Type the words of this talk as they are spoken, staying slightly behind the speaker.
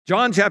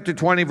John chapter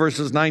 20,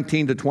 verses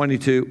 19 to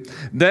 22.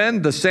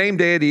 Then the same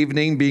day at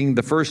evening, being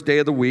the first day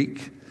of the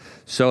week,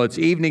 so it's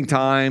evening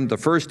time, the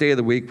first day of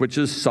the week, which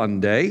is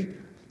Sunday,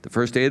 the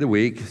first day of the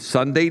week,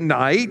 Sunday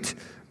night,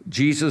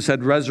 Jesus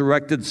had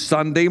resurrected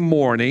Sunday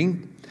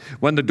morning.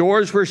 When the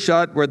doors were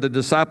shut where the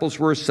disciples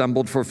were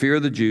assembled for fear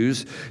of the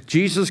Jews,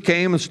 Jesus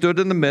came and stood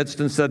in the midst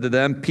and said to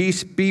them,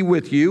 "Peace be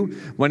with you."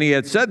 When he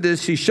had said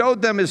this, he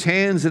showed them his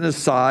hands and his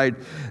side.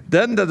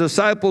 Then the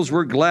disciples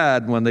were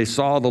glad when they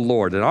saw the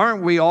Lord. And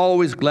aren't we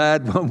always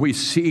glad when we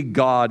see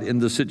God in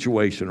the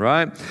situation,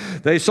 right?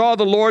 They saw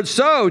the Lord.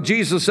 So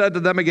Jesus said to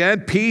them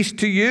again, "Peace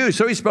to you."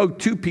 So he spoke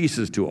two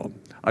pieces to them.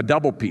 A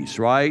double peace,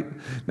 right?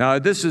 Now,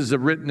 this is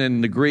written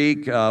in the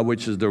Greek,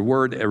 which is the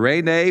word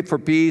eirene for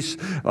peace.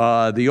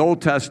 The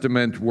Old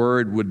Testament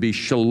word would be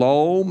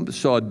shalom,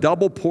 so a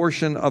double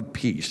portion of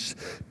peace.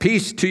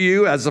 Peace to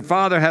you, as the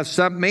Father has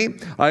sent me,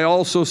 I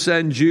also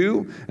send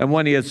you. And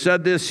when he had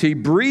said this, he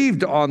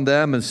breathed on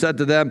them and said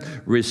to them,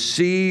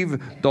 "Receive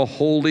the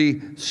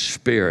Holy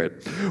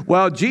Spirit."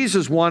 Well,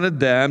 Jesus wanted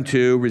them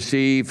to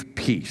receive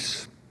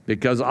peace,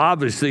 because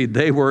obviously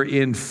they were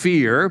in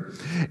fear.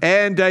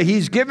 And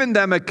he's given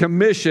them a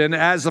commission.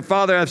 As the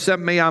Father has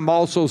sent me, I'm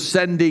also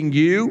sending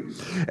you.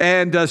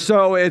 And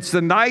so it's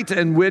the night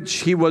in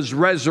which he was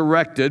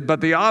resurrected, but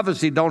they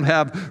obviously don't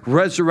have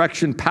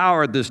resurrection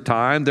power at this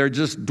time. They're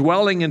just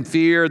dwelling in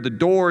fear. The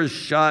door is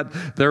shut.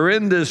 They're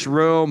in this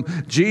room.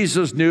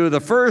 Jesus knew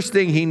the first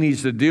thing he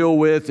needs to deal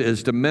with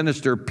is to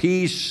minister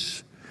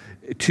peace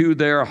to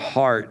their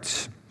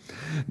hearts.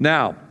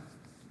 Now,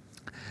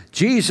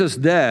 Jesus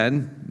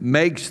then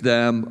makes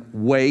them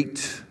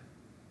wait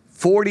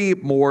 40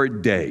 more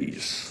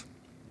days.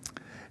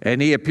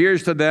 And he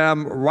appears to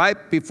them right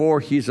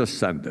before he's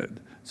ascended.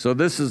 So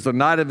this is the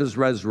night of his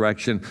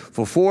resurrection.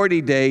 For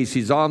 40 days,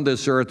 he's on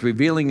this earth,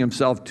 revealing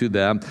himself to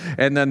them.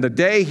 And then the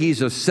day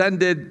he's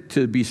ascended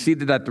to be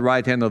seated at the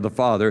right hand of the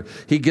Father,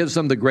 he gives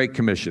them the Great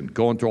Commission.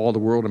 Go into all the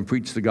world and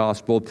preach the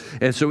gospel.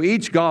 And so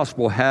each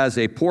gospel has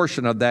a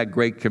portion of that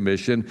Great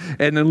Commission.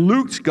 And in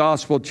Luke's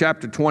gospel,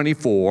 chapter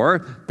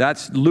 24,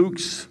 that's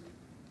Luke's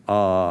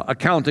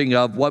accounting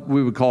of what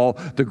we would call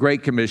the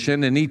Great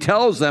Commission. And he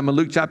tells them in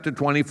Luke chapter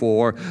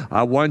 24,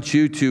 I want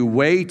you to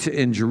wait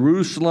in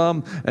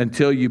Jerusalem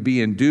until you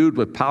be endued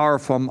with power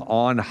from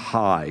on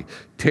high.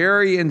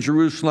 Tarry in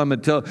Jerusalem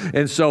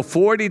and so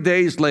 40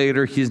 days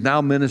later, he's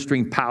now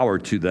ministering power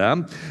to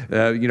them.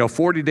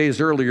 40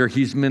 days earlier,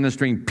 he's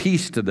ministering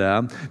peace to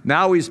them.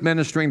 Now he's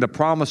ministering the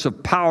promise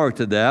of power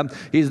to them.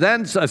 He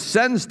then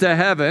ascends to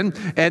heaven,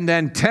 and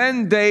then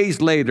 10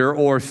 days later,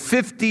 or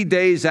 50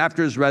 days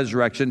after his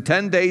resurrection,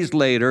 10 days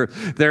later,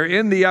 they're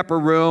in the upper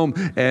room,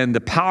 and the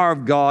power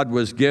of God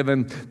was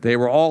given. They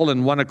were all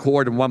in one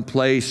accord in one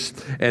place,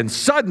 and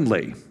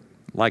suddenly,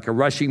 like a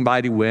rushing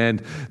mighty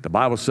wind, the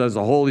Bible says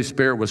the Holy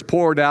Spirit was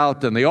poured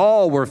out, and they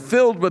all were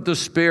filled with the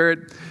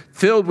Spirit,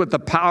 filled with the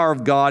power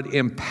of God,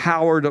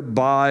 empowered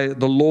by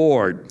the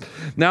Lord.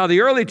 Now, the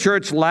early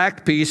church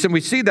lacked peace, and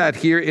we see that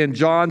here in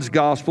John's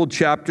Gospel,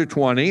 chapter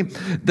 20.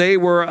 They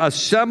were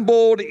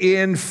assembled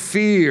in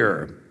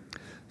fear.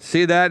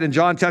 See that in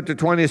John chapter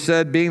 20, it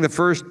said, being the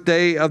first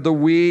day of the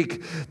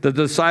week, the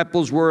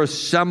disciples were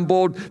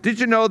assembled. Did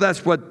you know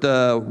that's what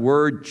the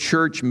word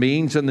church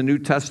means in the New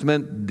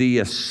Testament? The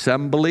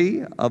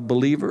assembly of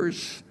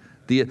believers.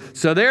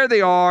 So there they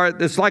are.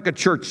 It's like a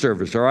church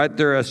service, all right?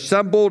 They're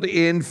assembled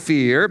in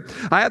fear.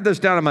 I have this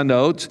down in my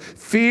notes.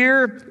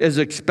 Fear is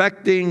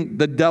expecting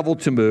the devil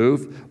to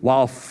move,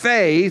 while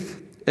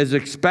faith is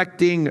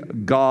expecting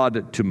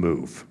God to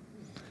move.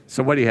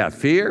 So what do you have,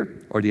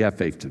 fear or do you have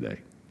faith today?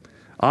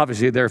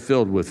 Obviously, they're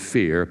filled with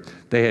fear.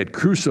 They had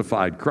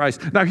crucified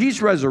Christ. Now,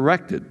 he's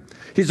resurrected.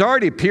 He's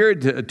already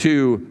appeared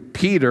to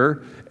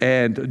Peter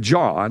and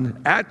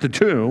John at the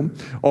tomb,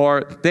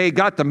 or they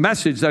got the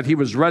message that he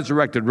was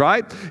resurrected,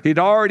 right? He'd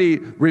already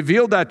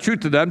revealed that truth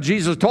to them.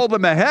 Jesus told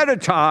them ahead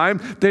of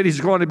time that he's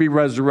going to be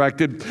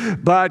resurrected,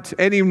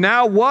 and he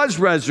now was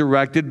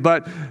resurrected,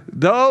 but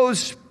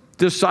those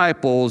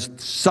disciples,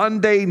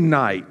 Sunday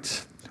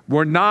night,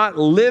 were not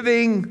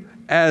living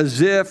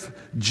as if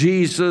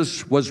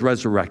Jesus was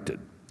resurrected.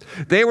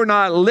 They were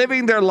not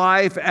living their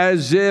life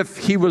as if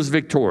he was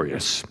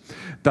victorious.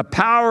 The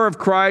power of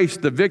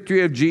Christ, the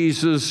victory of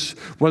Jesus,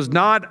 was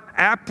not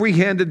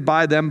apprehended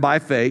by them by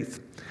faith.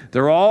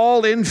 They're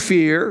all in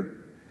fear,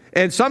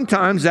 and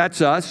sometimes that's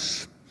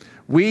us.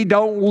 We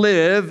don't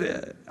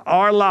live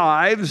our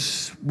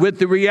lives with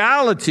the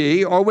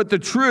reality or with the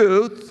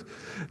truth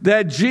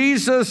that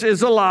Jesus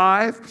is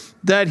alive,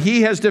 that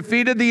he has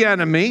defeated the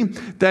enemy,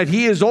 that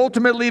he is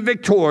ultimately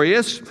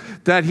victorious,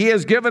 that he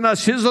has given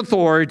us his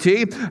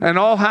authority, and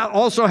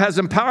also has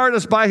empowered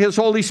us by his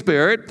Holy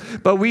Spirit.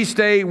 But we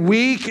stay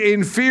weak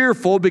and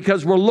fearful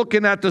because we're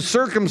looking at the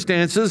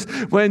circumstances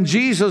when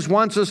Jesus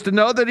wants us to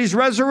know that he's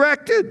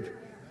resurrected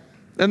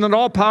and that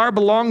all power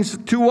belongs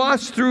to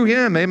us through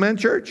him. Amen,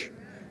 church?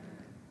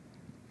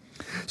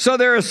 So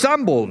they're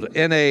assembled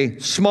in a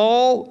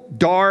small,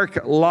 dark,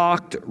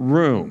 locked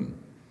room.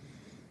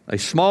 A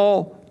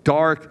small,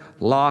 dark,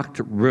 locked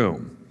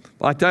room.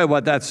 Well, I tell you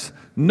what, that's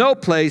no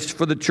place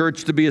for the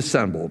church to be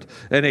assembled,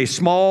 in a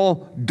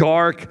small,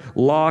 dark,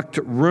 locked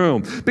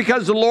room.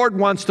 Because the Lord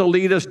wants to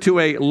lead us to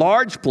a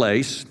large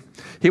place.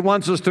 He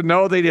wants us to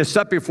know that He has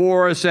set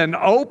before us an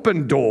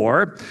open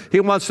door. He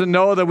wants to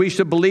know that we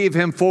should believe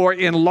Him for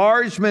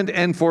enlargement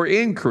and for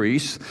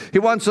increase. He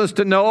wants us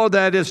to know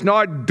that it's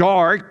not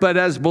dark, but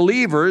as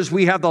believers,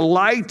 we have the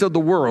light of the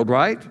world,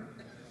 right?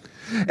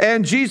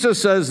 And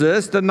Jesus says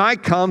this, the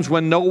night comes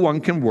when no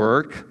one can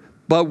work,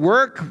 but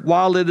work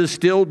while it is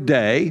still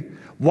day.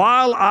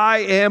 While I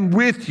am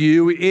with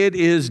you, it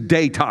is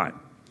daytime.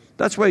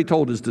 That's what He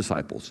told His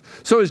disciples.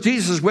 So is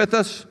Jesus with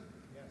us?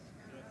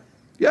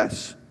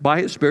 Yes.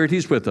 By His Spirit,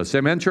 He's with us.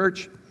 Amen,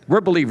 church?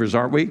 We're believers,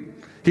 aren't we?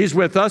 He's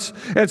with us.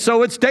 And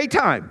so it's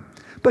daytime.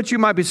 But you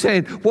might be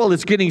saying, well,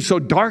 it's getting so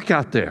dark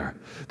out there.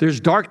 There's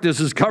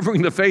darkness is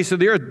covering the face of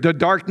the earth. The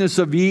darkness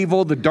of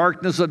evil, the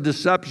darkness of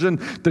deception,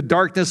 the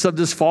darkness of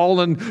this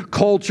fallen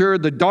culture.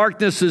 The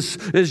darkness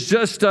is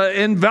just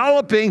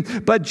enveloping.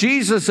 But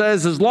Jesus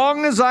says, as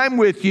long as I'm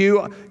with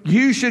you,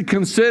 you should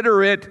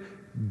consider it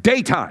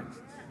daytime.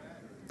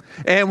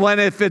 And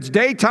if it's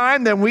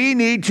daytime, then we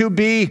need to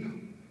be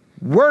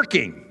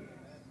working.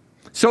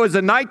 So is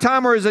it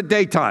nighttime or is it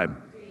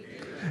daytime?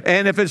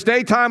 And if it's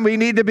daytime, we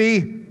need to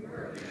be.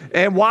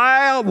 And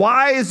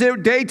why is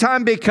it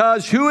daytime?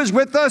 Because who is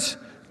with us?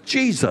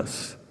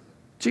 Jesus.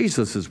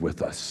 Jesus is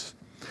with us.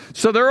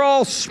 So they're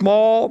all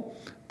small.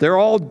 They're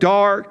all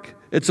dark.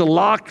 It's a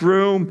locked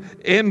room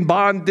in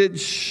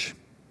bondage.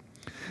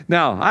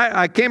 Now,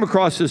 I came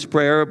across this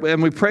prayer,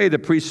 and we prayed a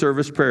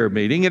pre-service prayer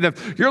meeting. And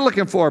if you're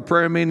looking for a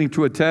prayer meeting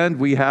to attend,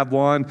 we have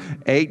one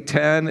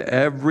 8:10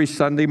 every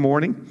Sunday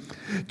morning.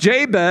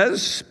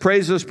 Jabez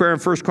prays this prayer in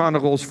 1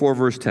 Chronicles 4,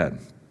 verse 10.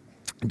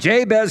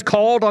 Jabez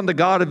called on the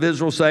God of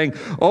Israel, saying,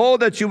 oh,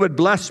 that you would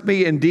bless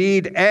me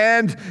indeed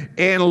and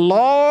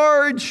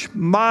enlarge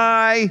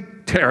my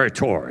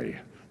territory.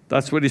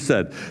 That's what he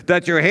said.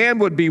 That your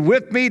hand would be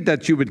with me,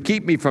 that you would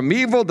keep me from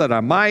evil, that I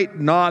might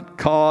not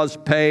cause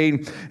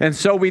pain. And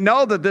so we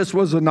know that this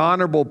was an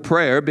honorable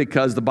prayer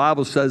because the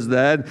Bible says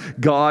that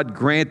God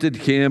granted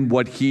him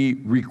what he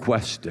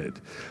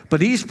requested. But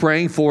he's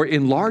praying for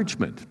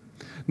enlargement.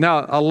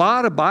 Now, a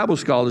lot of Bible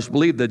scholars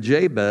believe that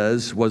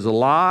Jabez was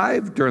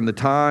alive during the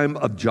time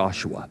of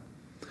Joshua.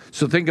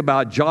 So think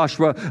about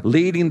Joshua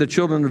leading the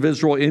children of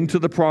Israel into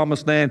the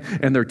promised land,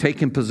 and they're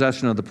taking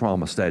possession of the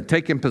promised land,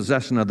 taking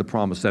possession of the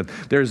promised land.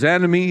 There's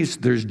enemies,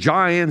 there's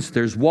giants,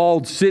 there's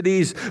walled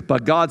cities,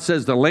 but God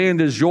says the land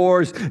is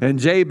yours. And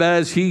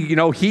Jabez,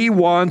 he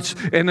wants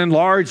an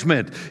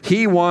enlargement.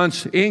 He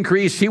wants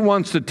increase. He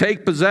wants to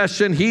take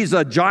possession. He's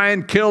a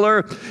giant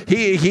killer.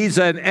 He's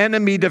an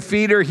enemy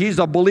defeater. He's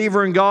a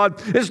believer in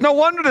God. It's no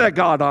wonder that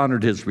God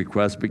honored his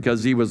request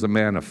because he was a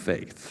man of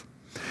faith.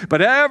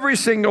 But every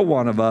single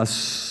one of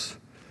us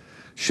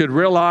should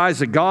realize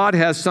that God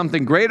has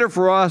something greater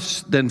for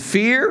us than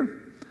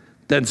fear,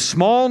 than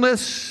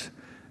smallness,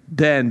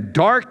 than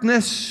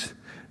darkness,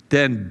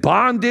 than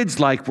bondage,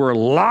 like we're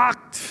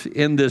locked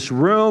in this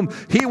room.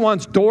 He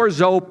wants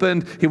doors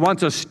opened. He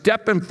wants us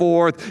stepping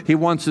forth. He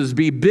wants us to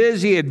be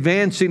busy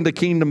advancing the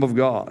kingdom of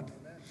God.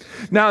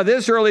 Now,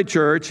 this early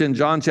church in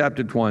John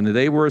chapter 20,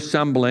 they were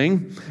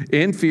assembling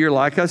in fear,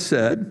 like I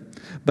said.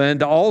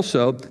 But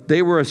also,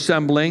 they were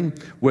assembling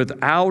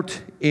without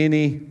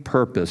any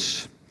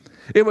purpose.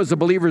 It was a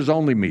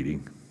believers-only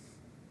meeting.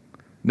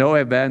 No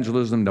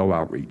evangelism, no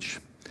outreach.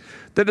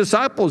 The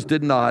disciples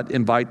did not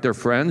invite their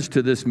friends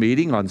to this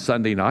meeting on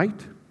Sunday night.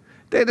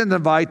 They didn't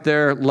invite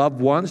their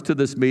loved ones to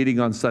this meeting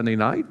on Sunday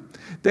night.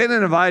 They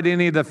didn't invite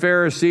any of the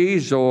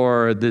Pharisees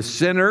or the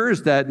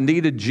sinners that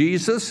needed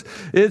Jesus.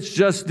 It's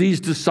just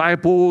these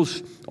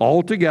disciples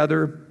all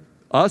together,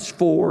 us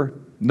four.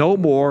 No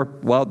more.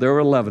 Well, there were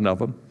 11 of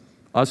them.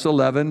 Us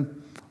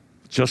 11,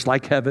 just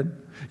like heaven,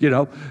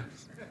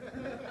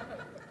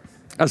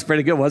 That's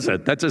pretty good,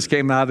 wasn't it? That just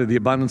came out of the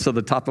abundance of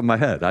the top of my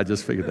head. I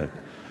just figured that.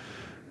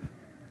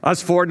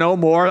 Us 4, no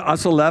more.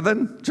 Us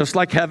 11, just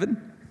like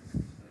heaven.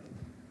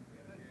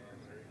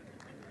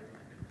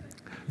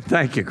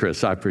 Thank you,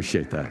 Chris. I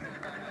appreciate that.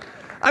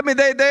 I mean,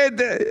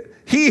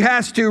 he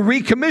has to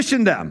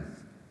recommission them.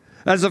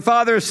 As the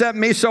Father sent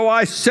me, so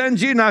I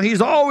send you. Now, he's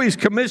always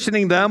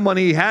commissioning them when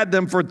he had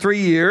them for 3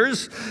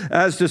 years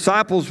as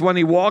disciples when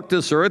he walked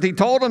this earth. He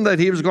told them that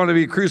he was going to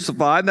be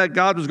crucified, that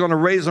God was going to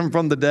raise him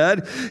from the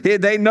dead.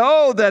 They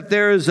know that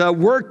there's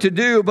work to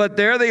do, but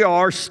there they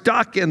are,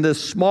 stuck in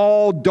this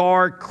small,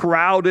 dark,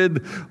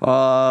 crowded,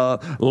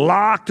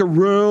 locked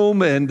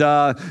room and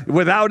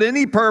without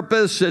any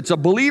purpose. It's a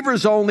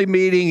believers-only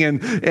meeting,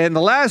 and the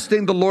last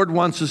thing the Lord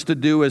wants us to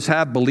do is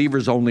have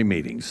believers-only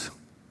meetings.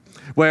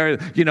 Where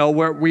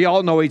we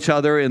all know each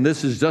other and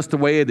this is just the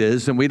way it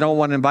is, and we don't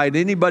want to invite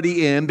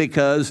anybody in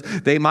because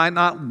they might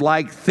not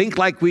think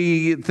like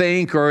we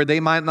think, or they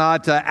might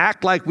not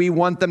act like we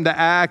want them to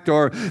act,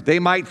 or they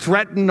might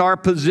threaten our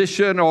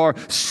position or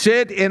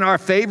sit in our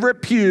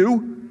favorite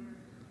pew.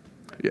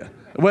 Yeah.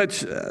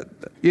 Which,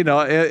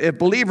 if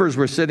believers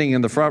were sitting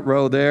in the front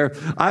row there,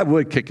 I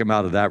would kick them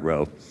out of that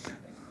row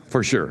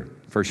for sure.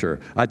 for sure.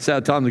 I'd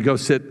tell them to go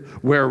sit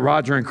where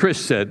Roger and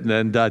Chris sit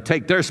and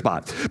take their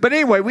spot. But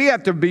anyway, we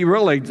have to be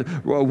willing.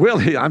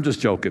 I'm just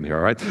joking here,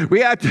 all right?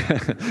 We have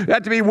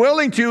to be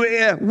willing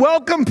to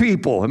welcome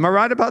people. Am I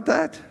right about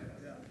that?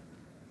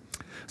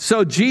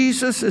 So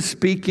Jesus is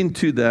speaking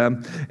to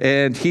them,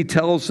 and he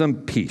tells them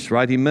peace,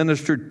 right? He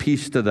ministered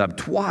peace to them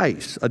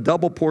twice, a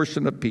double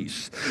portion of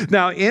peace.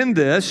 Now, in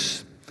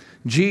this,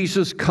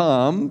 Jesus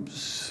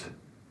comes.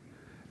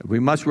 We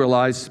must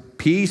realize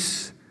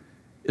peace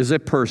is a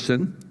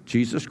person,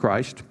 Jesus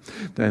Christ.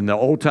 In the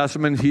Old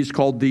Testament, he's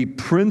called the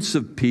Prince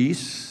of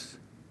Peace.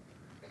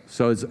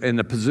 So it's in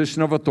the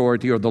position of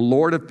authority, or the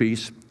Lord of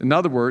Peace. In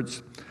other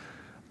words,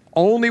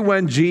 only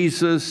when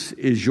Jesus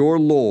is your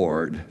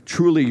Lord,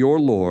 truly your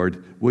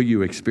Lord, will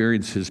you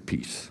experience his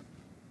peace.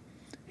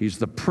 He's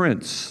the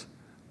Prince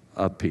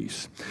of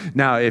Peace.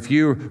 Now, if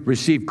you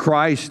receive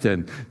Christ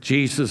and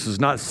Jesus is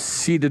not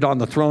seated on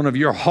the throne of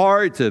your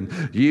heart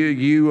and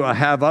you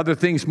have other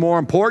things more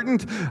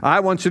important, I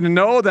want you to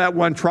know that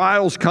when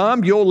trials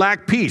come, you'll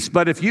lack peace.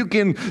 But if you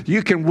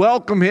can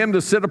welcome him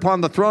to sit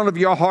upon the throne of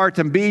your heart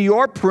and be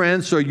your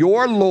Prince or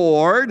your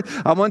Lord,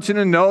 I want you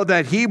to know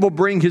that he will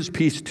bring his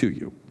peace to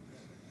you.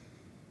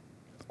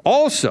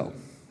 Also,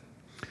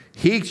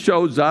 he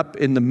shows up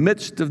in the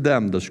midst of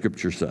them, the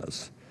scripture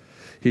says.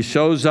 He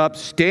shows up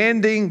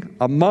standing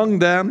among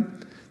them.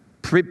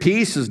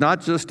 Peace is not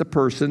just a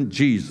person,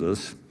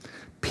 Jesus.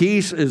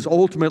 Peace is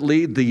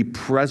ultimately the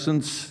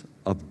presence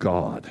of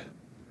God.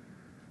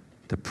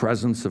 The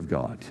presence of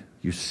God.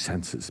 You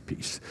sense his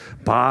peace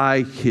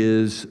by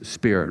his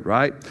Spirit,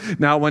 right?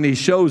 Now, when he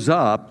shows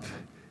up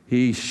and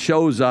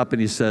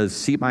he says,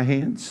 see my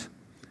hands?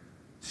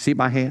 See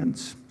my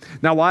hands?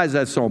 Now, why is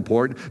that so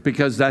important?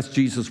 Because that's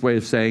Jesus' way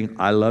of saying,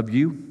 I love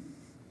you.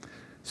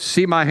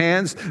 See my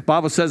hands? The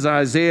Bible says in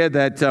Isaiah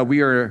that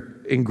we are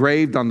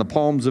engraved on the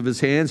palms of his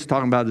hands,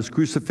 talking about his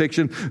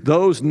crucifixion.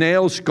 Those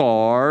nail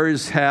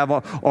scars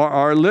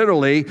are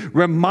literally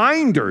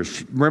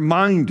reminders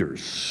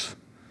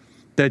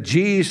that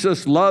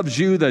Jesus loves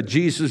you, that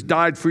Jesus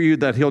died for you,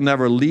 that he'll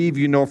never leave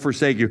you nor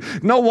forsake you.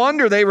 No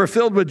wonder they were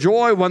filled with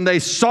joy when they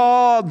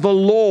saw the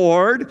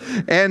Lord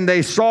and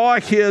they saw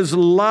his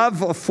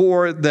love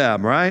for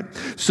them, right?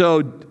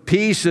 So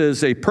peace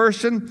is a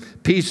person,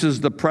 peace is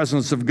the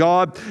presence of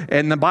God,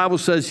 and the Bible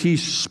says he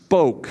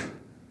spoke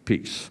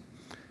peace.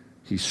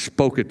 He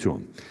spoke it to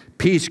him.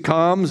 Peace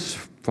comes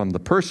from the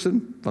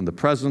person, from the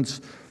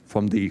presence,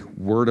 from the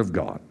Word of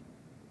God.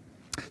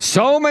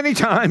 So many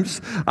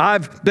times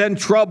I've been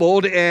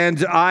troubled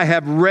and I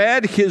have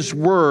read his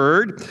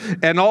word,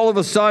 and all of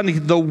a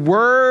sudden the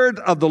word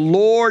of the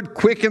Lord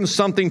quickens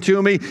something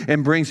to me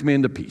and brings me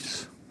into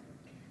peace.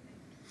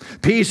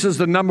 Peace is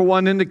the number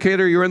one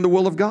indicator you're in the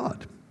will of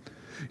God.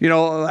 You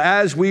know,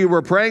 as we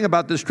were praying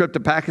about this trip to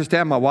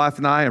Pakistan, my wife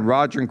and I and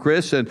Roger and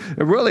Chris and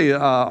really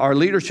our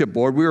leadership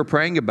board, we were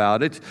praying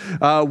about it.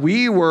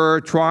 We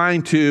were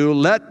trying to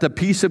let the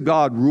peace of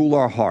God rule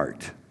our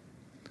heart.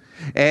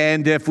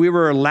 And if we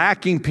were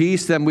lacking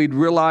peace, then we'd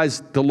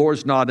realize the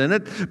Lord's not in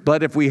it.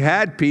 But if we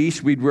had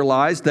peace, we'd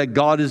realize that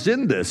God is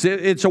in this.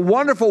 It's a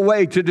wonderful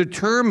way to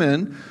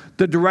determine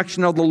the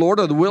direction of the Lord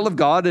or the will of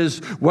God is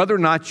whether or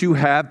not you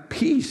have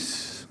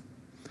peace.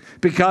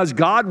 Because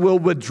God will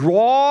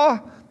withdraw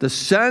the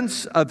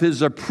sense of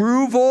his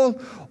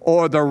approval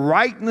or the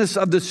rightness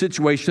of the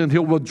situation.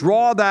 He'll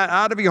withdraw that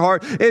out of your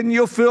heart and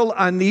you'll feel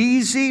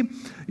uneasy.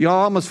 You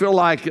almost feel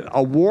like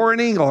a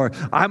warning, or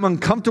I'm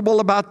uncomfortable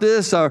about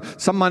this, or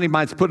somebody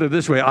might put it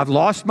this way, I've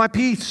lost my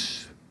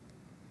peace.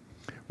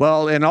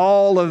 Well, in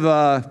all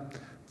of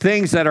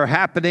things that are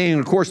happening, and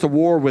of course the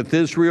war with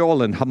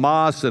Israel and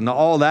Hamas and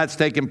all that's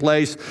taking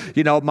place,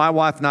 you know, my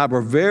wife and I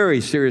were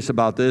very serious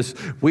about this.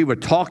 We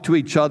would talk to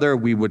each other.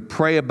 We would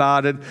pray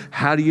about it.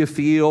 How do you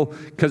feel?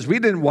 Because we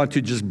didn't want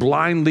to just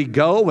blindly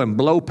go and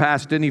blow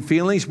past any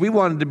feelings. We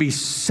wanted to be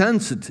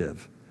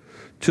sensitive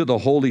to the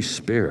Holy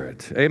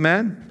Spirit.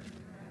 Amen?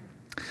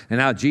 And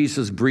now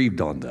Jesus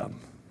breathed on them.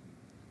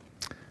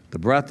 The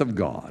breath of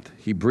God.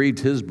 He breathed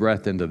his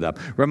breath into them.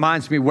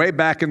 Reminds me way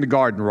back in the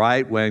garden,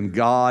 right? When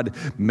God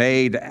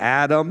made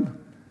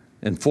Adam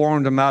and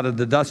formed him out of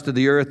the dust of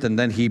the earth, and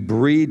then he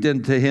breathed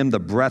into him the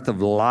breath of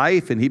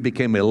life, and he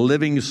became a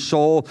living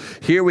soul.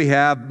 Here we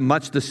have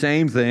much the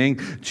same thing.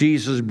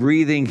 Jesus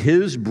breathing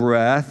his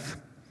breath,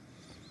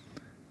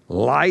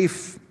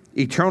 life,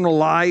 eternal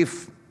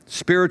life,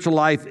 spiritual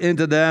life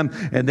into them,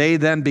 and they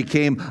then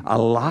became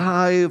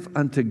alive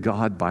unto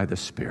God by the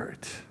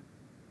Spirit.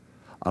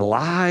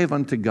 Alive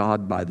unto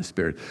God by the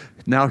Spirit.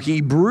 Now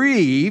he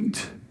breathed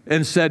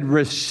and said,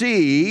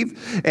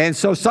 receive. And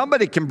so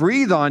somebody can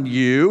breathe on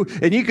you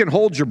and you can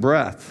hold your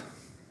breath.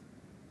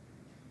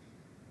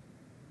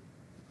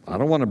 I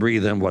don't want to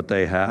breathe in what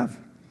they have.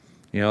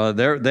 You know,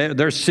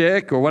 they're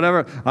sick or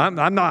whatever.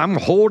 I'm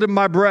holding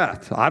my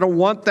breath. I don't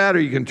want that, or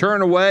you can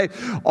turn away.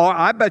 Or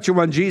I bet you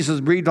when Jesus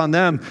breathed on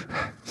them,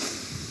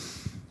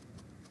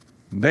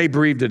 they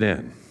breathed it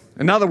in.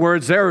 In other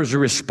words, there was a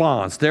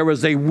response. There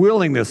was a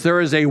willingness. There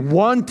is a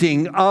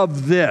wanting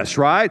of this,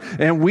 right?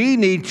 And we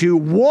need to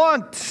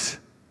want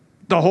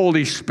the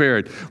Holy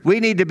Spirit. We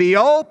need to be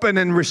open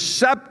and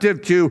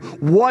receptive to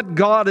what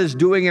God is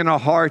doing in our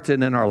heart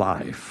and in our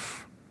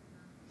life.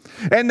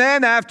 And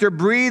then after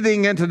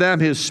breathing into them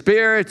His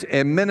Spirit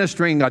and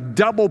ministering a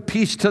double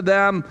peace to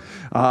them,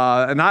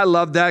 and I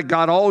love that,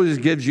 God always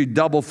gives you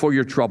double for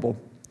your trouble.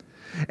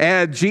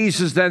 And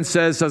Jesus then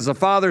says, as the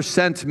Father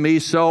sent me,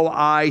 so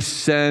I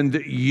send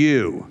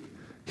you.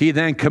 He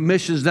then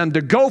commissions them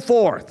to go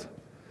forth.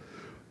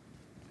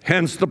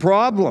 Hence the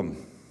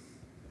problem.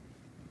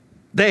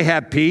 They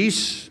have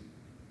peace,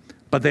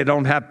 but they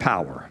don't have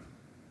power.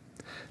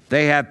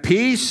 They have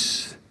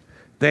peace.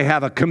 They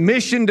have a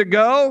commission to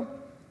go.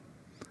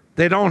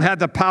 They don't have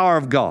the power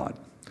of God.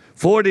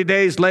 40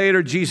 days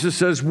later, Jesus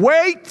says,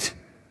 wait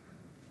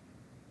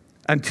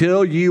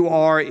until you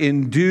are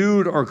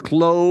endued or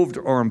clothed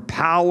or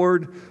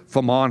empowered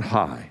from on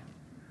high.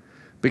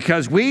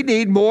 Because we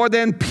need more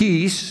than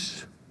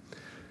peace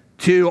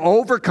to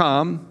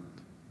overcome,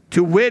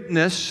 to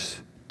witness,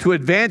 to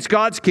advance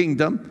God's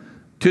kingdom,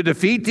 to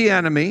defeat the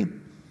enemy,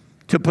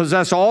 to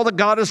possess all that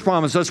God has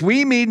promised us.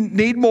 We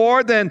need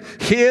more than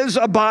His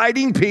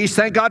abiding peace.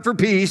 Thank God for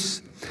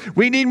peace.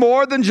 We need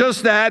more than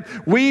just that.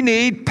 We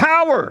need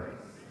power.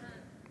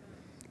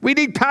 We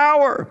need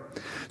power.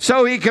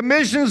 So He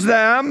commissions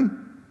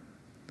them,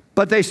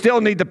 but they still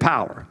need the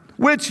power.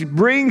 Which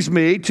brings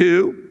me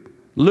to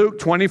Luke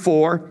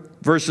 24,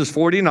 verses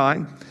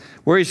 49,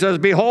 where He says,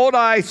 behold,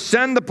 I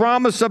send the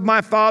promise of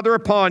my Father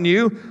upon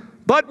you,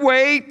 but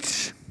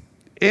wait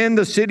in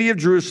the city of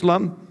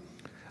Jerusalem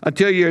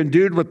until you're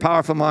endued with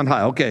power from on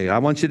high. Okay, I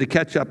want you to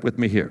catch up with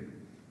me here.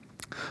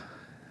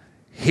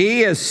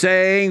 He is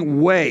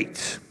saying,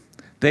 wait.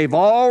 They've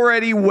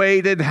already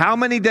waited how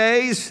many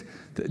days?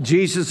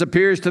 Jesus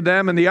appears to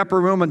them in the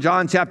upper room in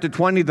John chapter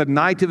 20, the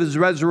night of His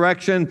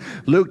resurrection.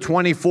 Luke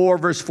 24,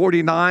 verse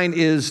 49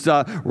 is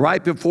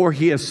right before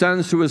He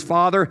ascends to His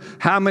Father.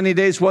 How many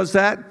days was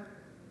that?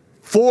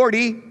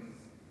 40.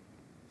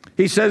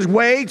 He says,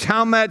 wait,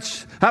 how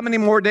many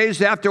more days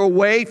do you have to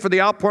wait for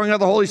the outpouring of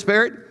the Holy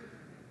Spirit?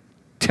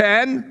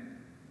 10,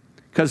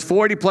 because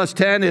 40 plus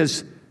 10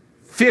 is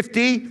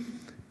 50.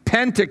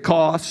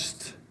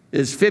 Pentecost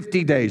is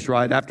 50 days,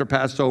 right, after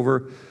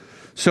Passover.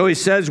 So He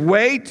says,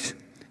 wait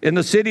in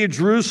the city of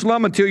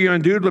Jerusalem until you're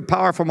endued with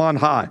power from on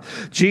high.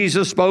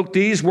 Jesus spoke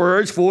these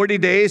words 40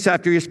 days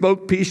after He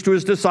spoke peace to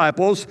His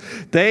disciples.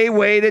 They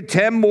waited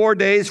 10 more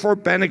days for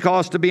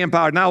Pentecost to be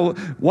empowered. Now,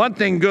 one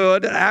thing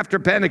good, after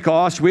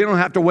Pentecost, we don't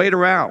have to wait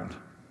around.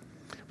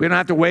 We don't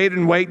have to wait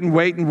and wait and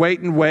wait and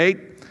wait and wait.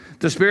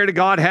 The Spirit of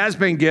God has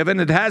been given.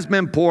 It has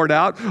been poured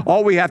out.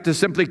 All we have to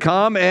simply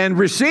come and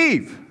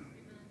receive.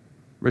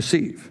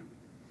 Receive.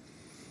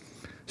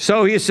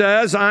 So He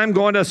says, I'm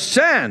going to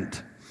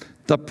send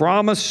the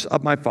promise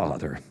of my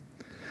Father.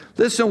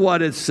 Listen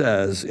what it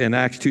says in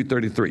Acts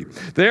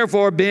 2:33.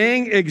 Therefore,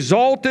 being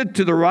exalted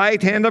to the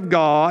right hand of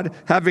God,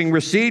 having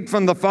received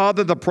from the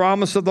Father the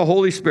promise of the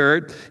Holy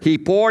Spirit, He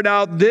poured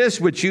out this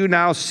which you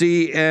now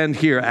see and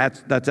hear.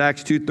 That's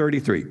Acts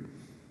 2:33.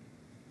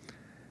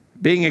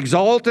 Being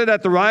exalted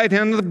at the right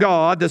hand of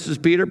God, this is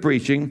Peter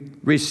preaching,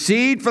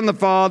 received from the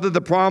Father the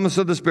promise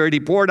of the Spirit. He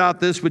poured out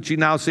this which you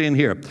now see and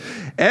hear.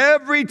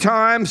 Every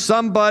time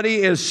somebody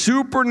is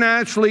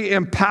supernaturally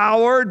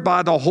empowered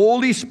by the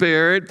Holy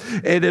Spirit,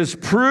 it is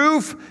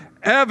proof,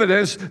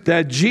 evidence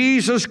that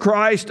Jesus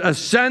Christ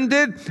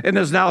ascended and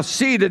is now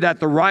seated at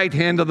the right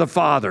hand of the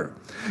Father.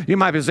 You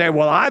might be saying,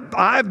 well,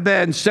 I've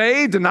been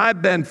saved and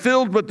I've been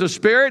filled with the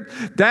Spirit.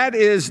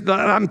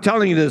 I'm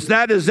telling you this,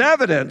 that is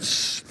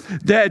evidence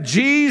that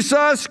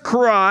Jesus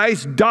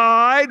Christ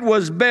died,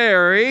 was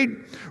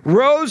buried,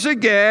 rose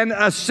again,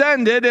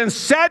 ascended, and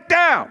sat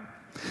down.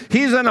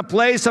 He's in a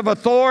place of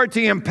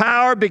authority and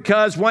power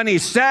because when He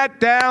sat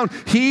down,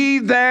 He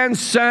then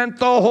sent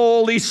the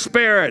Holy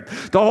Spirit.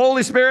 The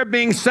Holy Spirit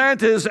being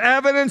sent is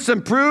evidence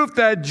and proof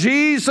that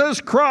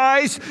Jesus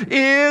Christ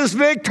is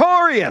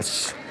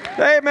victorious.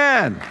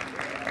 Amen.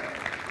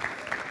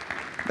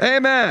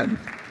 Amen.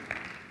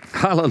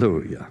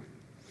 Hallelujah.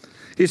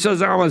 He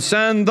says, I will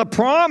send the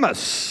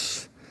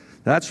promise.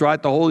 That's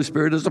right, the Holy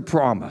Spirit is a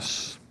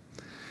promise.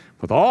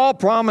 With all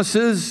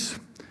promises,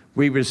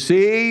 we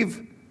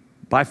receive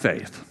by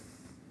faith.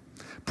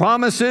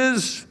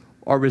 Promises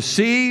are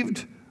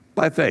received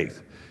by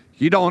faith.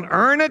 You don't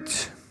earn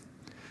it.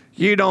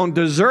 You don't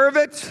deserve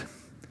it.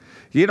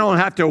 You don't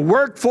have to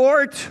work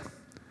for it.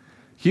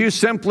 You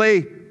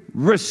simply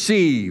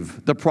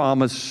receive the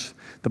promise.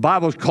 The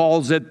Bible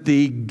calls it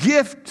the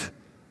gift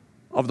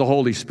of the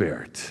Holy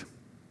Spirit.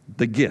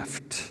 The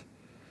gift.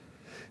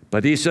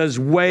 But He says,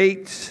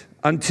 wait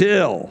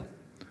until.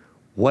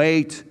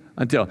 Wait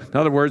until. In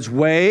other words,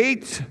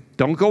 wait.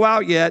 Don't go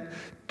out yet.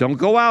 Don't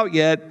go out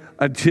yet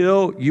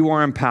until you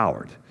are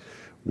empowered.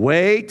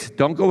 Wait.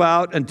 Don't go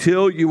out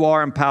until you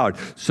are empowered.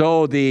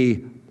 So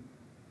the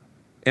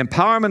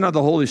empowerment of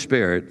the Holy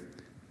Spirit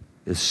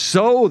is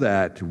so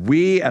that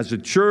we as a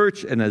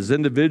church and as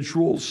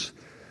individuals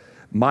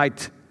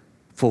might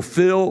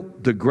fulfill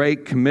the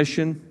Great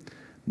Commission,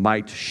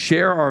 might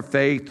share our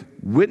faith,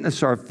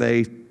 witness our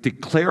faith,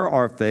 declare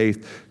our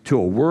faith to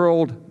a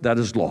world that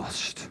is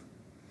lost.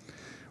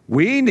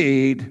 We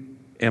need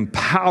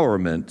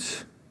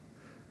empowerment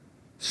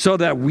so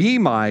that we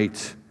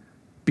might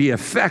be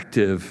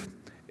effective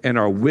in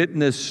our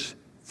witness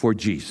for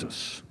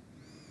Jesus.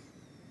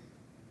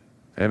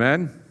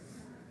 Amen?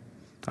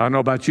 I don't know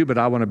about you, but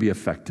I want to be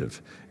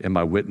effective in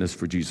my witness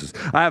for Jesus.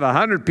 I have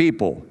 100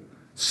 people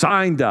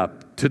signed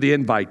up to the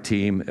invite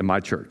team in my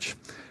church.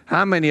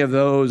 How many of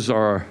those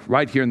are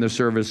right here in the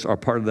service are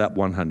part of that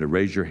 100?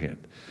 Raise your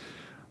hand.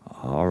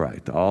 All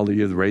right, all of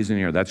you raising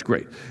your hand, that's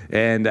great.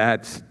 And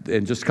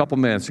in just a couple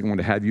minutes, I'm going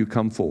to have you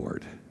come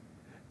forward.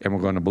 And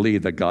we're going to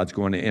believe that God's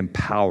going to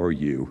empower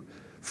you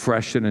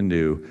fresh and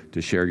anew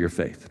to share your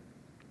faith.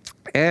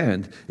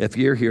 And if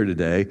you're here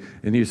today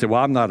and you say,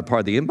 well, I'm not a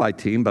part of the invite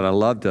team, but I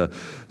love to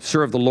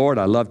serve the Lord.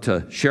 I love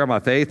to share my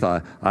faith.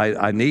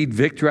 I need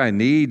victory. I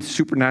need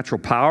supernatural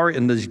power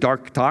in these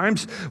dark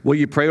times. Will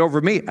you pray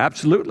over me?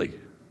 Absolutely.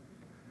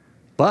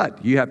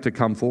 But you have to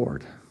come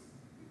forward.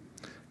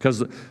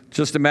 Because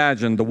just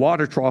imagine the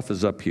water trough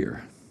is up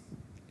here.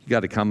 You got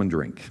to come and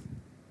drink.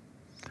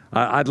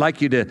 I'd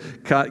like you to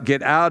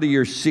get out of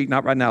your seat,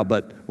 not right now,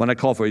 but when I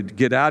call for you,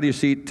 get out of your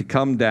seat to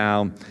come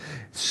down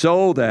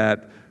so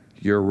that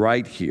you're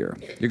right here.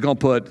 You're going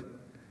to put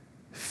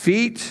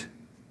feet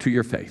to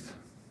your faith.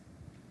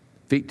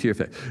 Feet to your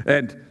faith.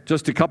 And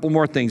just a couple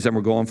more things, then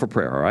we're going for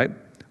prayer, all right?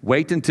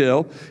 Wait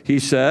until he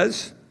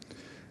says,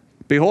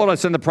 behold, I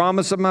send the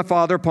promise of my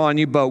Father upon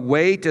you, but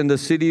wait in the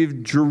city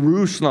of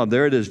Jerusalem.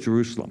 There it is,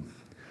 Jerusalem.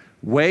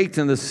 Wait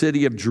in the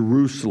city of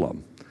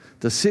Jerusalem.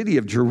 The city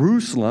of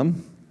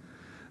Jerusalem,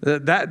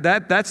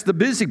 that's the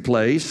busy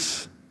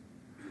place.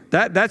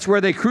 That's where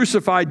they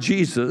crucified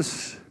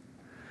Jesus.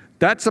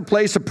 That's the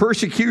place of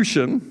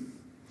persecution.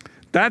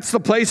 That's the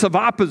place of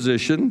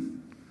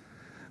opposition.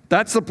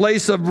 That's the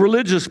place of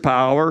religious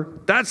power.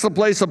 That's the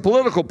place of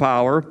political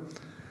power.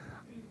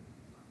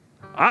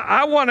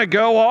 I want to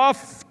go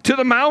off to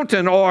the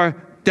mountain or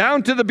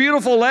down to the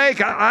beautiful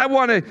lake. I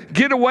want to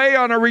get away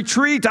on a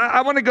retreat.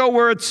 I want to go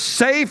where it's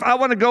safe. I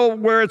want to go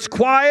where it's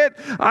quiet.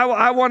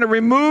 I want to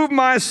remove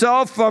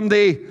myself from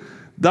the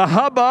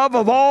hubbub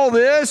of all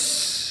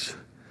this.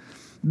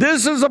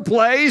 This is a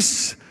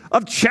place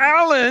of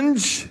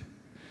challenge.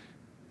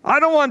 I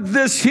don't want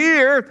this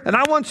here, and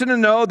I want you to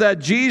know that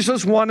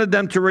Jesus wanted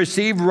them to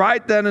receive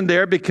right then and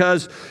there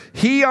because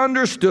he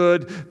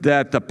understood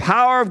that the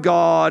power of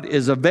God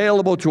is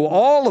available to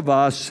all of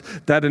us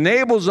that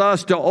enables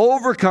us to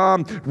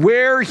overcome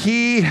where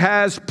he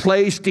has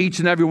placed each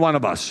and every one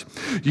of us.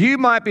 You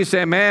might be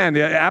saying, man,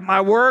 at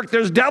my work,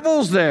 there's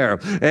devils there.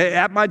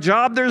 At my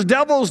job, there's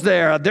devils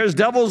there. There's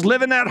devils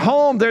living at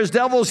home. There's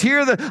devils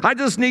here that I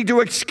just need to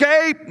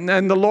escape.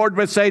 And the Lord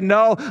would say,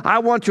 no, I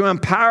want to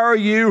empower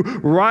you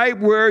right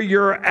where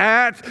you're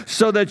at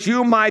so that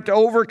you might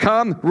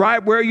overcome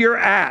right where you're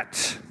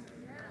at.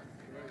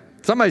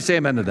 Somebody say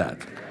amen to that.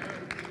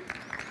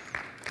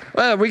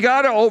 Well, we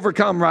got to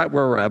overcome right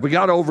where we're at. We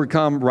got to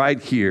overcome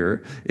right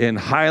here in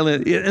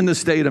Highland, in the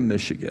state of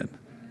Michigan.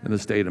 In the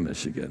state of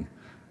Michigan.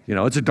 You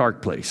know, it's a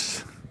dark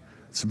place.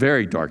 It's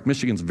very dark.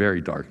 Michigan's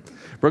very dark.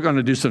 We're going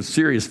to do some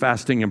serious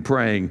fasting and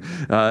praying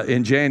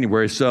in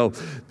January so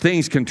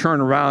things can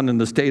turn around in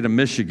the state of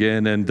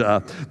Michigan, and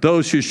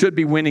those who should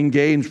be winning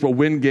games will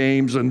win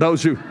games, and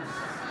those who...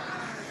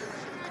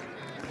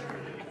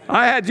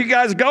 I had you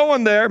guys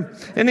going there,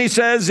 and he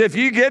says, if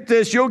you get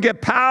this, you'll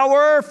get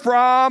power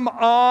from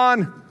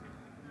on.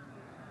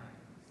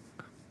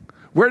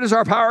 Where does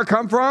our power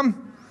come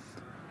from?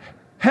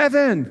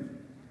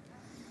 Heaven.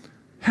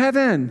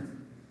 Heaven.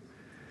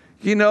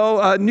 You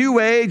know, New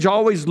Age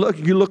always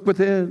you look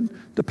within,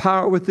 the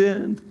power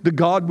within, the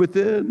God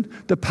within,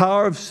 the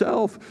power of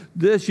self.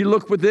 This, you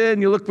look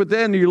within, you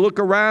look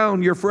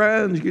around, your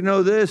friends, you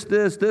know, this,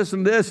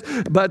 and this.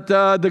 But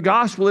the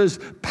gospel is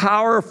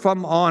power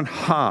from on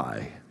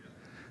high.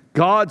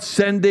 God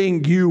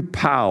sending you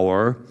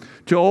power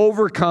to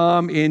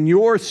overcome in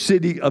your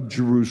city of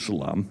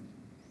Jerusalem,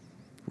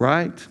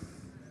 right?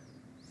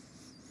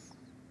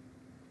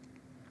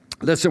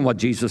 Listen what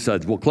Jesus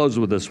said. We'll close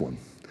with this one.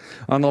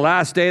 On the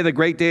last day, the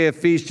great day of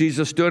feast,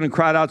 Jesus stood and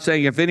cried out,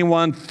 saying, if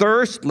anyone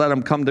thirst, let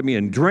him come to me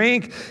and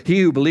drink.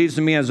 He who believes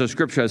in me, as the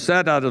scripture has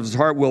said, out of his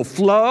heart will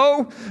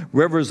flow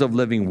rivers of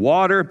living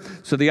water.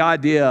 So the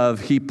idea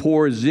of he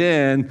pours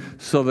in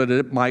so that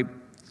it might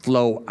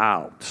flow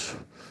out.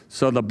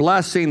 So the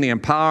blessing, the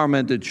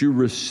empowerment that you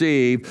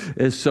receive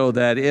is so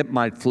that it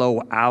might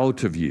flow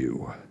out of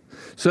you.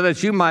 So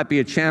that you might be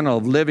a channel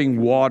of living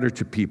water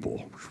to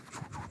people.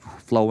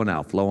 Flowing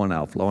out.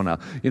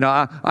 You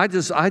know, I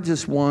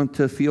just want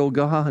to feel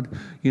God,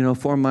 you know,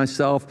 for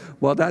myself.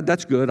 Well,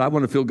 that's good. I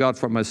want to feel God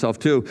for myself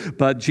too.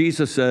 But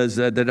Jesus says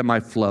that it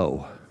might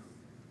flow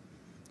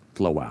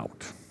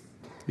out.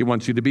 He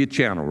wants you to be a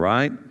channel,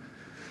 right?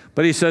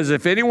 But he says,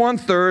 if anyone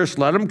thirsts,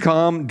 let him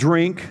come,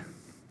 drink.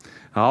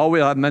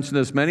 I've mentioned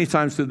this many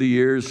times through the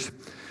years.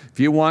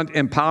 If you want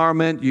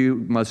empowerment,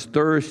 you must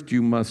thirst,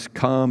 you must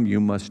come, you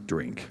must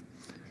drink.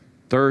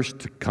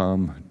 Thirst,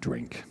 come,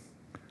 drink.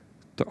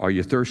 Are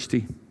you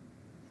thirsty?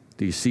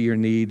 Do you see your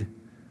need?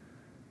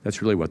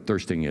 That's really what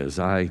thirsting is.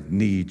 I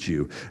need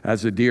you.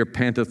 As a deer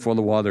panteth for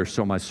the water,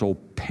 so my soul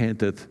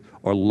panteth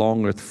or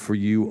longeth for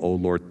you, O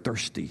Lord,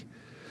 thirsty.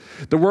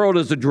 The world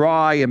is a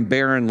dry and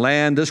barren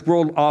land. This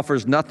world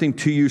offers nothing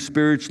to you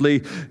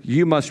spiritually.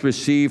 You must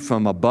receive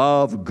from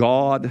above,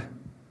 God.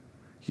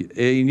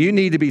 You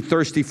need to be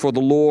thirsty for the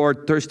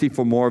Lord, thirsty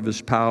for more of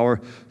His power.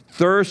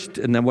 Thirst,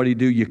 and then what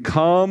do? You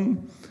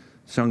come.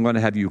 So I'm going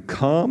to have you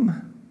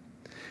come.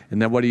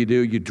 And then what do?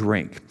 You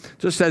drink.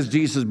 Just as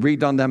Jesus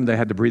breathed on them, they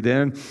had to breathe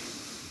in.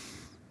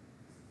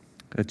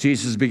 As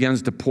Jesus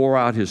begins to pour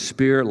out His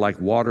Spirit like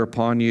water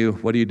upon you,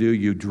 what do?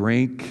 You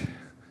drink.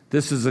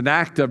 This is an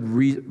act of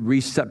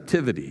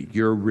receptivity.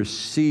 You're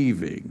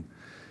receiving.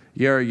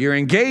 You're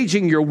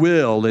engaging your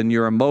will and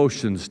your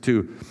emotions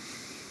to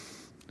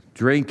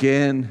drink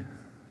in,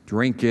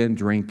 drink in,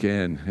 drink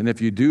in. And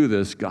if you do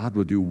this, God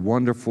will do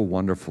wonderful,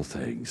 wonderful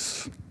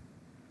things.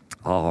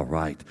 All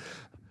right.